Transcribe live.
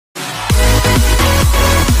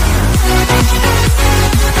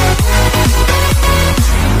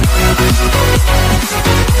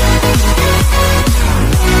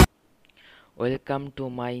Welcome to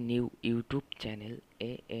my new YouTube channel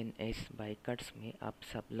ANS bikers में आप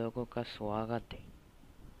सब लोगों का स्वागत है।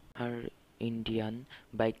 हर इंडियन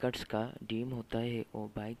बाइकर्स का ड्रीम होता है वो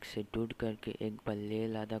बाइक से टूर करके एक बार लेह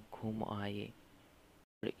लद्दाख घूम आए,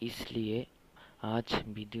 और इसलिए आज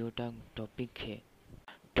वीडियो का टॉपिक है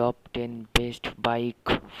top 10 best bike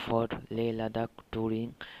for Leh Ladakh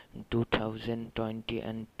touring 2020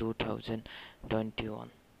 and 2021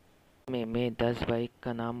 में मैं 10 बाइक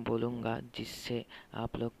का नाम बोलूँगा जिससे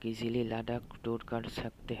आप लोग इजीली लद्दाख टूर कर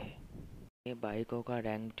सकते हैं। ये बाइकों का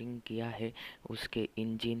रैंकिंग किया है उसके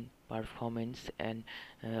इंजन परफॉर्मेंस एंड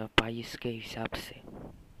प्राइस के हिसाब से।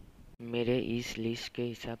 मेरे इस लिस्ट के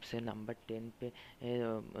हिसाब से नंबर 10 पे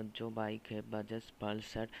जो बाइक है बजाज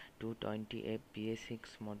पल्सर 220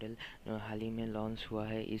 BS6 मॉडल हाल ही में लॉन्च हुआ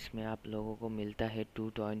है। इसमें आप लोगों को मिलता है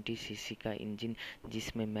 220 सीसी का इंजन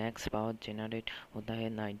जिसमें मैक्स पावर जनरेट होता है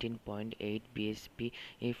 19.8 bhp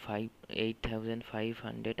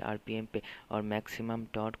 8500 RPM पे, और मैक्सिमम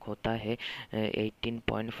टॉर्क होता है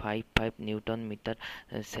 18.55 न्यूटन मीटर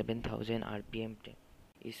 7000 RPM पे।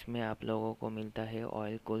 इसमें आप लोगों को मिलता है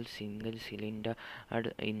oil cooled single cylinder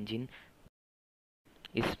engine.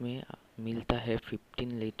 इसमें मिलता है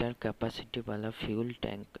 15 लीटर कैपेसिटी वाला फ्यूल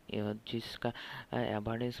टैंक जिसका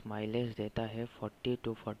एवरेज माइलेज देता है 40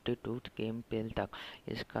 to 42 kmpl तक।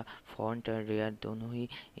 इसका फ्रंट और रियर दोनों ही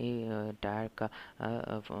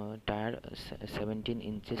टायर 17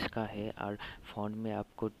 इंचेस का है, और फ्रंट में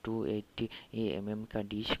आपको 280 mm का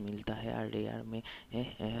डिश मिलता है और रियर में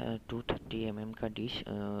 230 mm का dish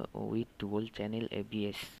with dual channel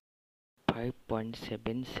ABS।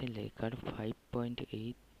 5.7 से लेकर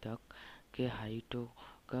 5.8 तक के हाइटों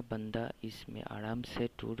का बंदा इसमें आराम से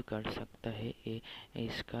टूर कर सकता है।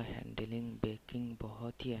 इसका हैंडलिंग ब्रेकिंग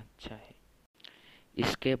बहुत ही अच्छा है।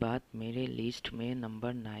 इसके बाद मेरे लिस्ट में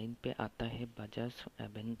नंबर 9 पे आता है बजाज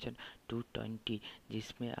एवेंजर 220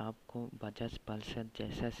 जिसमें आपको बजाज पल्सर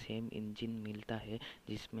जैसा सेम इंजन मिलता है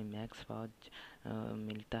जिसमें मैक्स पावर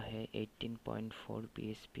मिलता है 18.4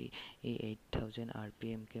 bhp 8000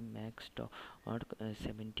 RPM के मैक्स और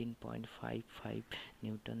 17.55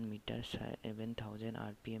 न्यूटन मीटर 7000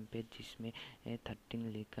 RPM पे, जिसमें 13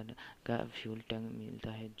 लीटर का फ्यूल टैंक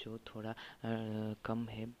मिलता है जो थोड़ा कम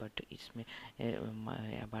है, बट इसमें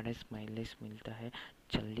एवरेज माइलेज मिलता है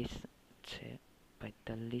 40 से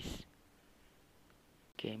 45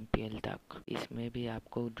 kmpl तक। इसमें भी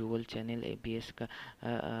आपको डुअल चैनल ABS का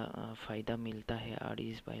फ़ायदा मिलता है, और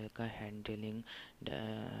इस बाइक का हैंडलिंग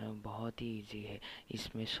बहुत ही इजी है।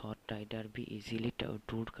 इसमें शॉर्ट राइडर भी इजीली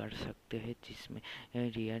टूर कर सकते हैं, जिसमें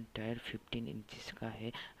रियर टायर 15 इंचेस का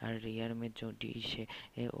है और रियर में जो डिश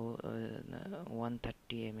है वो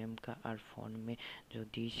 130 mm का, और फ्रंट में जो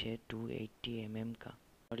डिश है 280 mm का,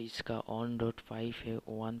 और इसका ऑन रोड प्राइस है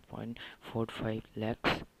 1.45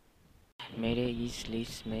 लाख। मेरे इस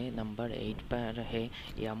लिस्ट में नंबर 8 पर है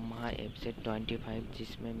यामाहा FZ25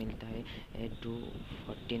 जिसमें मिलता है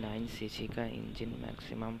 249 सीसी का इंजन।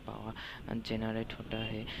 मैक्सिमम पावर जनरेट होता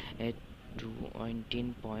है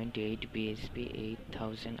 19.8 bhp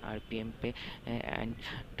 8000 RPM पे and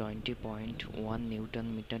 20.1 Newton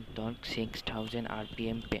metre torque 6000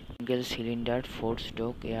 RPM पे। Single cylinder 4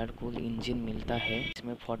 stroke air cool engine मिलता है।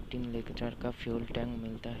 इसमें 14 लीटर का फ्यूल टैंक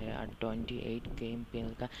मिलता है और 28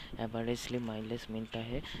 kmpl का एवरेजली माइलेज मिलता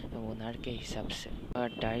है ओनर के हिसाब से।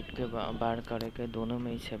 टाइट के बार करे के दोनों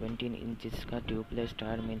में 17 इंचेस का ट्यूबलेस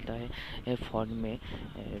टायर मिलता है। फ्रंट में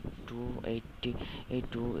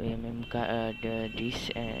 282 mm का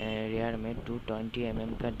डिश, रियर में 220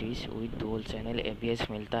 mm का dish with dual channel ABS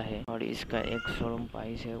मिलता है, और इसका एक शोरूम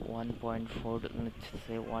प्राइस है 1.4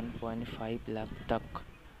 से 1.5 लाख तक।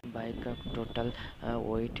 बाइक का टोटल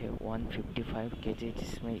वेट है 155 kg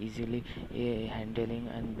जिसमें easily handling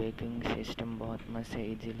and braking system बहुत मस्त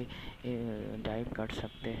है, इजीली ड्राइव कर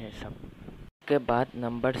सकते हैं सब। के बाद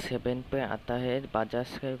नंबर 7 पे आता है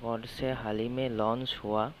बजाज के ओर से हाल ही में लॉन्च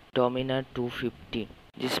हुआ डोमिनार 250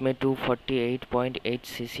 जिसमें 248.8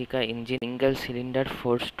 सीसी का engine, single cylinder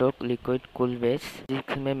 4 stroke liquid cool base,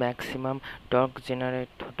 जिसमें मैक्सिमम टॉर्क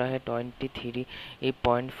जनरेट होता है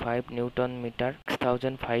 23.5 न्यूटन मीटर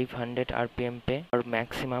 6500 RPM पे, और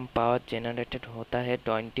मैक्सिमम पावर जनरेटेड होता है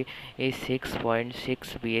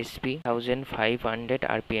 26.6 bhp 1500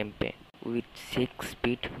 RPM पे with 6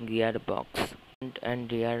 speed gear box.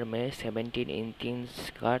 And rear में 17 इंच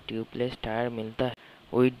का ट्यूबलेस टायर मिलता है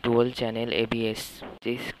विद डुअल चैनल ABS,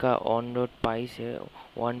 जिसका ऑन रोड प्राइस है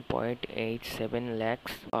 1.87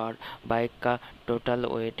 लाख, और बाइक का टोटल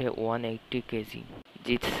वेट है 180 kg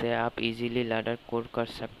जिससे आप इजीली लद्दाख टूर कर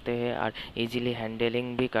सकते हैं और इजीली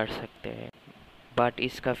हैंडलिंग भी कर सकते हैं। बट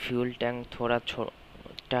इसका फ्यूल टैंक थोड़ा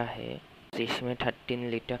छोटा है, जिसमें 13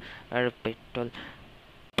 लीटर पेट्रोल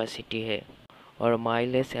कैपेसिटी है। और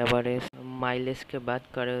माइलेज के बात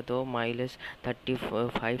करें तो माइलेज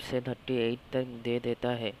 35 से 38 तक दे देता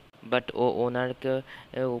है, बट वो ओनर के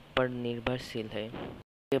ऊपर निर्भरशील है।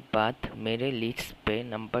 के बाद मेरे लिस्ट पे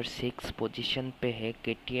नंबर 6 पोजीशन पे है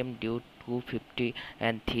KTM ड्यूक 250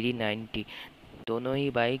 एंड 390। दोनों ही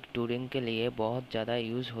बाइक टूरिंग के लिए बहुत ज़्यादा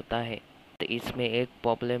यूज़ होता है। तो इसमें एक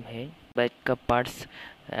प्रॉब्लम है, बाइक का पार्ट्स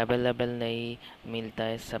अवेलेबल नहीं मिलता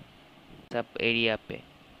है सब एरिया पे।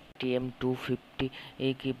 KTM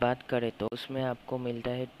 250 की बात करें तो उसमें आपको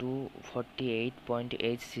मिलता है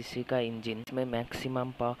 248.8 सीसी का इंजन। इसमें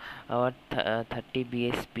मैक्सिमम पावर 30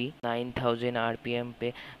 bhp 9000 RPM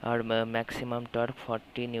पे, और maximum torque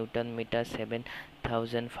 40 Newton metre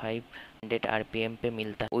 7500 RPM पे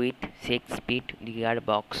मिलता है, with 6 speed gear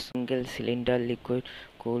box. Single cylinder liquid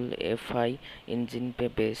cool FI engine पे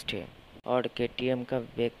बेस्ड है, और KTM का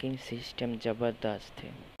ब्रेकिंग सिस्टम ज़बरदस्त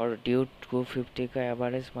है। और ड्यूक 250 का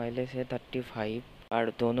एवरेज माइलेज है 35,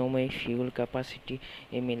 और दोनों में फ्यूल कैपेसिटी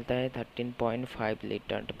मिलता है 13.5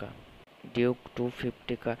 लीटर का। ड्यूक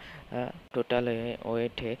 250 का टोटल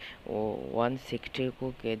वेट है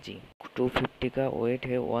 162 kg। 250 का वेट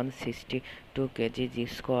है 162 kg,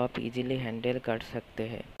 जिसको आप इजीली हैंडल कर सकते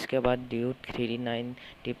हैं। इसके बाद ड्यूक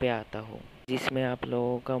 390 पे आता हूँ, जिसमें आप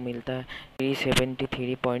लोगों का मिलता है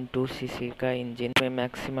 373.2 सीसी का इंजन में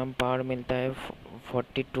मैक्सिमम पावर मिलता है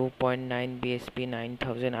 42.9 bhp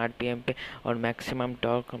 9000 RPM पे, और मैक्सिमम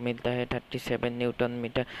टॉर्क मिलता है 37 न्यूटन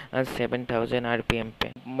मीटर 7000 RPM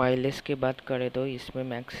पे। माइलेज की बात करें तो इसमें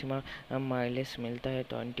मैक्सिमम माइलेज मिलता है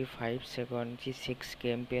 25 से 26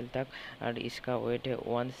 kmpl तक, और इसका वेट है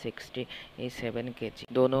 167 kg।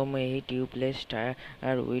 दोनों में ही tubeless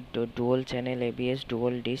tyre with dual channel ABS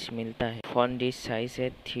dual disc मिलता है। फ्रंट डिस्क साइज है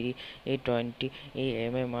 320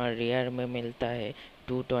 mm, और रियर में मिलता है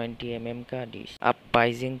 220 mm का डिस्क। अब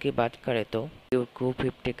प्राइसिंग की बात करें तो ड्यूक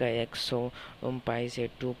 250 का प्राइस है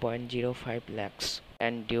 2.05 lakhs,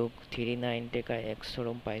 एंड ड्यूक 390 का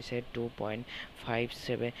प्राइस है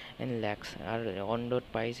 2.57 lakhs, और ऑन रोड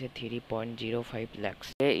प्राइस है 3.05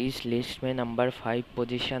 lakhs। इस लिस्ट में नंबर 5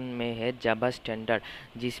 पोजीशन में है जावा स्टैंडर्ड,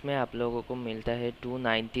 जिसमें आप लोगों को मिलता है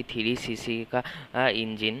 293 सीसी का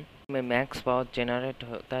इंजन में मैक्स पावर जनरेट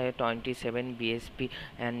होता है 27 bhp,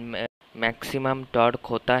 एंड मैक्सिमम टॉर्क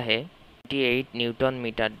होता है 28 न्यूटन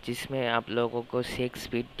मीटर, जिसमें आप लोगों को 6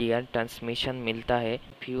 स्पीड गियर ट्रांसमिशन मिलता है।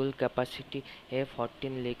 फ्यूल कैपेसिटी है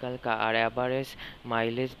 14 लीटर का, और एवरेज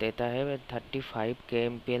माइलेज देता है 35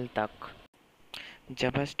 kmpl तक।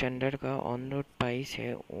 जावा स्टैंडर्ड का ऑन रोड प्राइस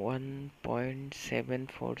है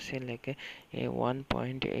 1.74 से लेके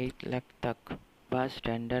 1.8 लाख तक। बस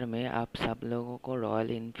स्टैंडर्ड में आप सब लोगों को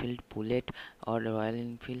रॉयल इनफील्ड बुलेट और रॉयल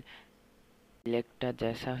इनफील्ड इलेक्ट्रा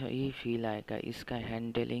जैसा ही फील आएगा। इसका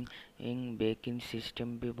हैंडलिंग ब्रेकिंग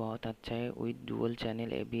सिस्टम भी बहुत अच्छा है, विद डुअल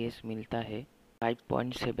चैनल ABS मिलता है।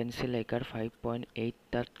 5.7 से लेकर 5.8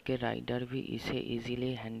 तक के राइडर भी इसे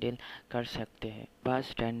इजीली हैंडल कर सकते हैं। बस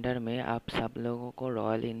स्टैंडर्ड में आप सब लोगों को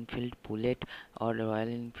रॉयल इनफील्ड बुलेट और रॉयल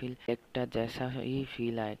इनफील्ड इलेक्ट्रा जैसा ही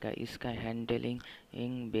फील आएगा। इसका हैंडलिंग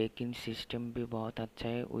ब्रेकिंग सिस्टम भी बहुत अच्छा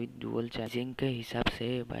है, विद डुअल चार्जिंग के हिसाब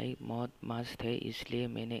से बाइक बहुत मस्त है, इसलिए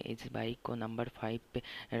मैंने इस बाइक को नंबर 5 पे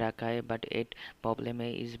रखा है। बट एक प्रॉब्लम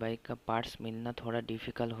है, इस बाइक का पार्ट्स मिलना थोड़ा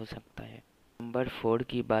डिफ़िकल्ट हो सकता है। नंबर 4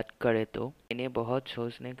 की बात करें तो मैंने बहुत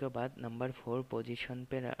सोचने के बाद नंबर 4 पोजीशन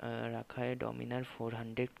पे रखा है डोमिनार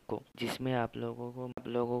 400 को, जिसमें आप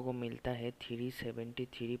लोगों को मिलता है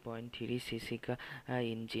 373.3 सीसी का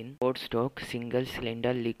engine. 4 stroke single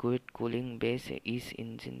cylinder liquid cooling base. इस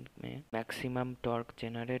इंजन में मैक्सिमम टॉर्क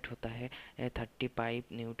जनरेट होता है 35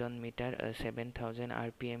 न्यूटन मीटर 7000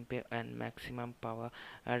 RPM पे, एंड मैक्सिमम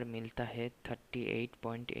पावर मिलता है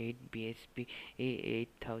 38.8 bhp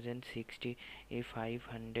 8060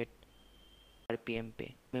 500 RPM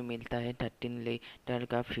पे में मिलता है। 13 लीटर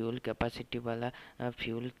का फ्यूल कैपेसिटी वाला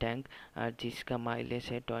फ्यूल टैंक, जिसका माइलेज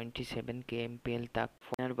है 27 kmpl तक।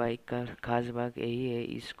 फॉर्च्यूनर बाइक का खास बात यही है,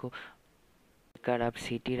 इसको कर आप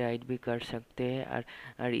सिटी राइड भी कर सकते हैं,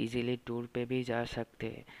 और इजीली टूर पे भी जा सकते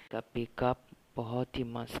हैं। का पिकअप बहुत ही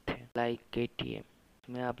मस्त है, लाइक KTM।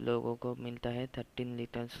 इसमें आप लोगों को मिलता है 13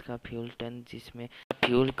 लीटर्स का फ्यूल टैंक, जिसमें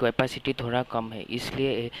फ्यूल कैपेसिटी थोड़ा कम है,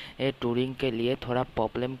 इसलिए ये टूरिंग के लिए थोड़ा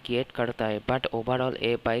प्रॉब्लम क्रिएट करता है। बट ओवरऑल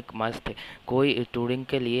ये बाइक मस्त है। कोई टूरिंग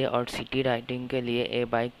के लिए और सिटी राइडिंग के लिए ये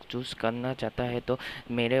बाइक चूज़ करना चाहता है तो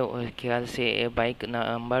मेरे ख्याल से ये बाइक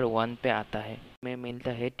नंबर 1 पे आता है। में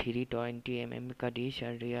मिलता है 320 mm का डिश,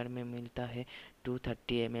 और रियर में मिलता है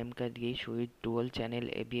 230 mm का dish with dual channel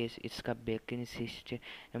ABS। इसका ब्रेकिंग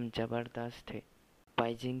सिस्टम ज़बरदस्त है।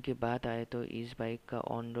 प्राइसिंग की बात आए तो इस बाइक का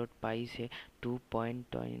ऑन रोड प्राइस है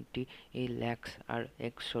 2.20 लैक्स और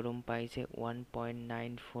एक शोरूम प्राइस है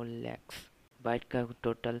 1.94 लैक्स। बाइक का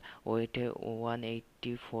टोटल वेट है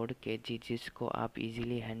 184 kg, जिसको आप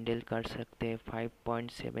इजीली हैंडल कर सकते हैं।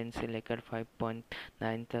 5.7 से लेकर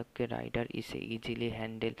 5.9 तक के राइडर इसे इजीली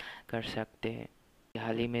हैंडल कर सकते हैं।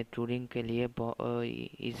 हाल ही में टूरिंग के लिए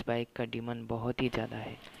इस बाइक का डिमांड बहुत ही ज़्यादा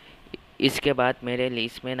है। इसके बाद मेरे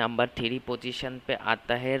लिस्ट में नंबर 3 पोजीशन पे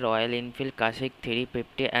आता है royal Enfield classic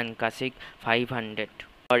 350 and classic 500,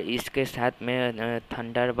 और इसके साथ मैं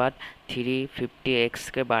थंडरबर्ड 350X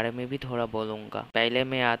के बारे में भी थोड़ा बोलूँगा। पहले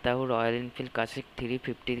मैं आता हूँ रॉयल इनफील्ड क्लासिक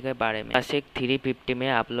 350 के बारे में। क्लासिक 350 में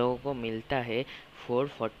आप लोगों को मिलता है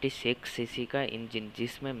 446 सीसी का इंजन,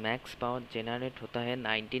 जिसमें मैक्स पावर जनरेट होता है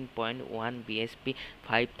 19.1 bhp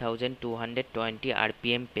 5220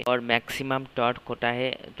 rpm पे, और मैक्सिमम टॉर्क होता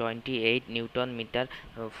है 28 न्यूटन मीटर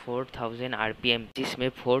 4000 rpm, जिसमें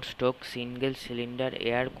 4 stroke single cylinder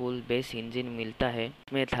air cool base engine मिलता है।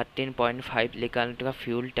 इसमें 13.5 लीटर का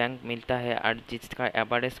फ्यूल टैंक मिलता है और जिसका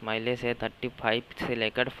एवरेज माइलेज है 35 से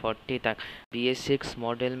लेकर 40 तक। BS6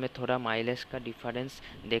 मॉडल में थोड़ा माइलेज का डिफरेंस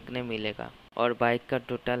देखने मिलेगा। और बाइक का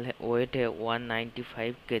टोटल वेट है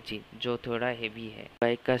 195 kg, जो थोड़ा हेवी है।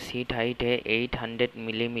 बाइक का सीट हाइट है 800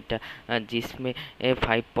 मिलीमीटर, जिसमें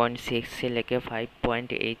 5.6 से लेकर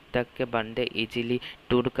 5.8 तक के बंदे इजीली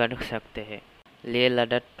टूर कर सकते हैं। लेह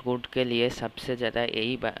लद्दाख टूर के लिए सबसे ज़्यादा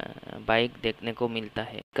यही बाइक देखने को मिलता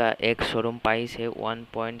है। का एक शोरूम प्राइस है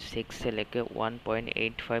 1.6 से लेकर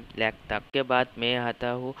 1.85 लाख तक। के बाद मैं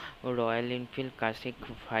आता हूँ रॉयल इनफील्ड क्लासिक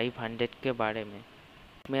 500 के बारे में।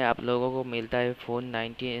 इसमें आप लोगों को मिलता है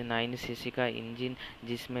 499 सीसी का इंजन,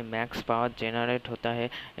 जिसमें मैक्स पावर जनरेट होता है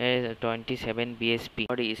 27 bhp,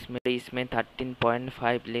 और इसमें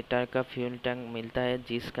 13.5 लीटर का फ्यूल टैंक मिलता है,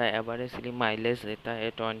 जिसका एवरेज माइलेज रहता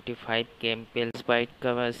है 25 kmpl। इस बाइक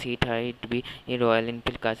का सीट हाइट भी रॉयल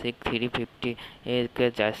इनफील्ड क्लासिक 350 के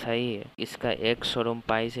जैसा ही है। इसका एक शोरूम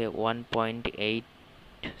प्राइस है 1.8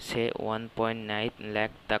 से 1.9 लाख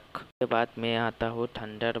तक। के बाद मैं आता हूँ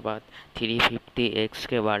थंडरबर्ड 350X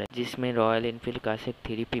के बारे में, जिसमें रॉयल इनफील्ड क्लासिक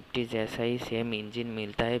 350 जैसा ही सेम इंजन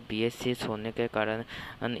मिलता है। BS6 होने के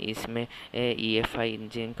कारण इसमें EFI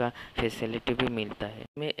इंजन का फैसिलिटी भी मिलता है।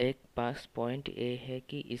 इसमें एक पास पॉइंट ये है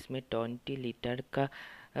कि इसमें 20 लीटर का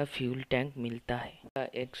फ्यूल टैंक मिलता है।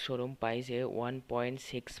 एक शोरूम प्राइस है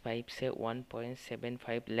 1.65 से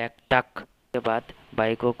 1.75 लाख तक। के बाद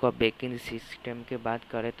बाइकों का ब्रेकिंग सिस्टम की बात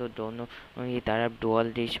करें तो दोनों ही तरफ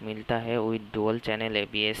डुअल डिश मिलता है with dual channel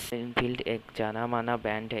ABS। Enfield एक जाना माना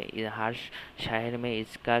ब्रांड है, हर शहर में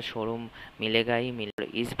इसका शोरूम मिलेगा ही मिलेगा।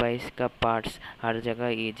 इस बाइक का पार्ट्स हर जगह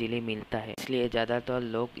इजीली मिलता है, इसलिए ज़्यादातर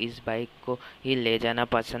लोग इस बाइक को ही ले जाना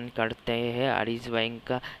पसंद करते हैं, और इस बाइक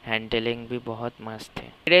का हैंडलिंग भी बहुत मस्त है।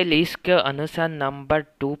 मेरे लिस्ट के अनुसार नंबर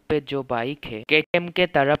 2 पे जो बाइक है KTM के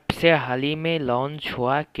तरफ से हाल ही में लॉन्च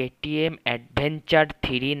हुआ KTM एडवेंचर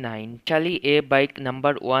 390। चलिए ये बाइक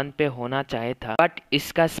नंबर 1 पे होना चाहिए था, बट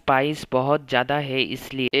इसका प्राइस बहुत ज़्यादा है,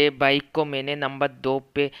 इसलिए ये बाइक को मैंने नंबर 2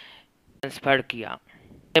 पे ट्रांसफ़र किया।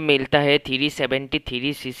 ये मिलता है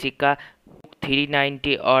 373 सीसी का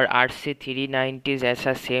 390 और RC 390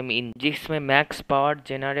 जैसा सेम इंजन, जिसमें मैक्स पावर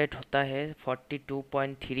जनरेट होता है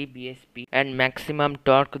 42.3 bhp and maximum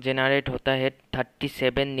torque generate होता है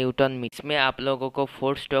 37 न्यूटन मीटर। इसमें आप लोगों को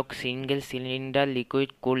 4 stroke single cylinder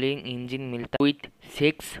liquid cooling engine मिलता है विथ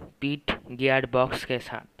 6 स्पीड गियर बॉक्स के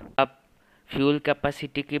साथ। अब फ्यूल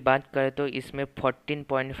कैपेसिटी की बात करें तो इसमें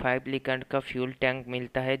 14.5 लीटर का फ्यूल टैंक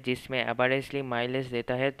मिलता है, जिसमें एवरेजली माइलेज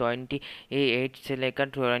देता है 28 से लेकर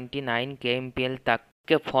 29 kmpl तक।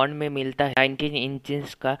 के फ्रंट में मिलता है 19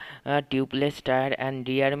 इंचेस का ट्यूबलेस टायर एंड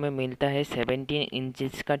रियर में मिलता है 17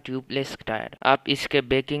 इंचेस का ट्यूबलेस टायर। आप इसके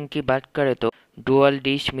ब्रेकिंग की बात करें तो डुअल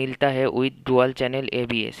डिश मिलता है with dual channel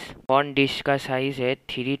ABS। Front dish का साइज है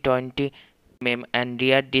 320 mm एंड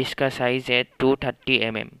रियर डिश का साइज है 230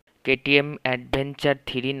 mm। KTM एडवेंचर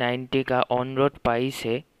 390 का ऑन रोड प्राइस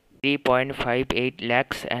है 3.58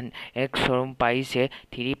 लैक्स एंड एक शोरूम प्राइस है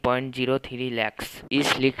 3.03 लैक्स।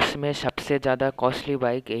 इस लिस्ट में सबसे ज़्यादा कॉस्टली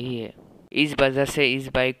बाइक यही है, इस वजह से इस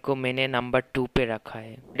बाइक को मैंने नंबर 2 पे रखा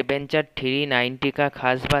है। एडवेंचर 390 का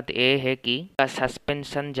खास बात यह है कि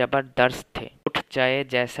सस्पेंशन जबरदस्त है, उठ चाहे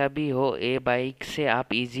जैसा भी हो ये बाइक से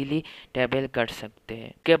आप इजीली ट्रैवल कर सकते हैं।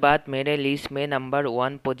 उसके बाद मेरे लिस्ट में नंबर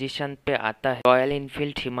 1 पोजीशन पे आता है रॉयल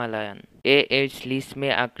इनफील्ड हिमालयन। ये इस लिस्ट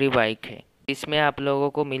में आखिरी बाइक है। इसमें आप लोगों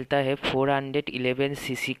को मिलता है 411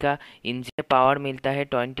 सीसी का इंजन, पावर मिलता है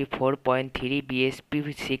 24.3 bhp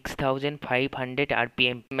 6500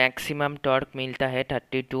 rpm, मैक्सिमम टॉर्क मिलता है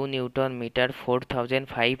 32 न्यूटन मीटर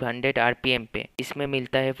 4500 rpm पे। इसमें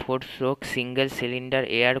मिलता है 4 stroke single cylinder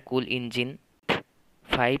air cool engine,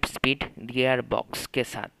 5 speed gear box के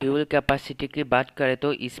साथ। फ्यूल कैपेसिटी की बात करें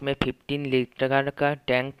तो इसमें 15 लीटर का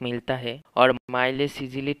टैंक मिलता है और माइलेज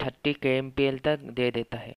इजीली 30 kmpl तक दे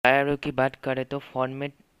देता है। टायरों की बात करें तो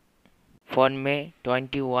फ्रंट में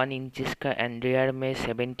 21 इंचेस का एंड रियर में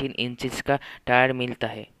 17 इंचेस का टायर मिलता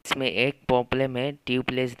है। इसमें एक प्रॉब्लम है,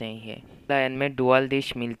 ट्यूबलेस नहीं है। लायन में डुअल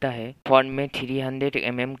डिश मिलता है। फ्रंट में 300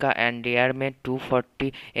 mm का एंड रियर में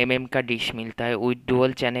 240 mm का डिश मिलता है with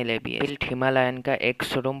dual channel ABS. Himalayan का एक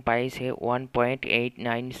शोरूम प्राइस है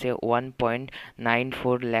 1.89 से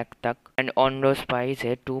 1.94 लाख तक एंड ऑन रोड प्राइस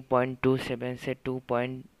है 2.27 से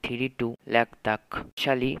 2.32 लाख तक।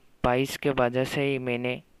 शाली प्राइस के वजह से ही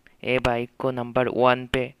मैंने ये बाइक को नंबर 1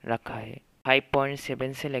 पे रखा है।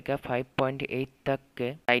 5.7 से लेकर 5.8 तक के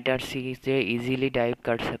राइडर्स इसे इजीली ड्राइव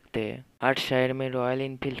कर सकते हैं। हर शहर में रॉयल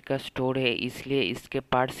इनफील्ड का स्टोर है, इसलिए इसके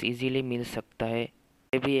पार्ट्स इजीली मिल सकता है।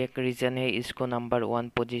 ये भी एक रीज़न है इसको नंबर 1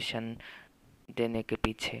 पोजीशन देने के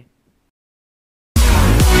पीछे।